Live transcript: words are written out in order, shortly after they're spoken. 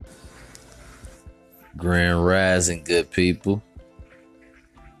Grand Rising, good people.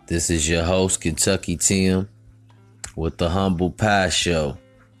 This is your host, Kentucky Tim, with the Humble Pie Show.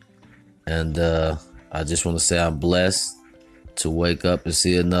 And I just want to say I'm blessed to wake up and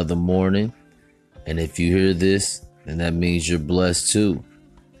see another morning. And if you hear this, then that means you're blessed too.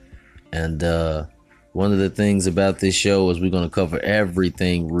 And one of the things about this show is we're going to cover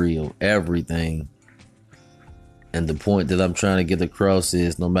everything real, everything. And the point that I'm trying to get across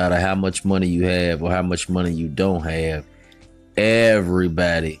is no matter how much money you have or how much money you don't have,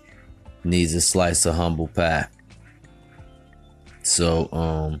 everybody needs a slice of humble pie.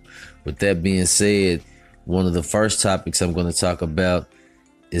 So with that being said, one of the first topics I'm going to talk about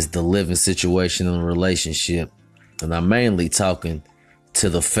is the living situation in a relationship. And I'm mainly talking to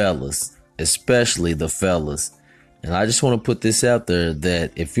the fellas, especially the fellas. And I just want to put this out there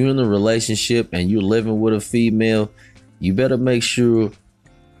that if you're in a relationship and you're living with a female, you better make sure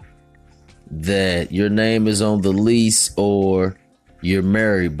that your name is on the lease or you're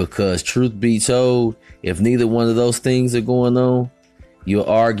married, because truth be told, if neither one of those things are going on, you're an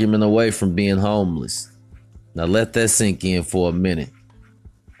argument away from being homeless. Now let that sink in for a minute.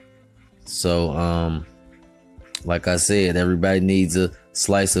 So, like I said, everybody needs a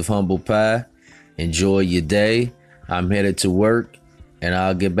slice of humble pie. Enjoy your day. I'm headed to work, and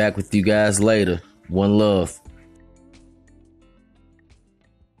I'll get back with you guys later. One love.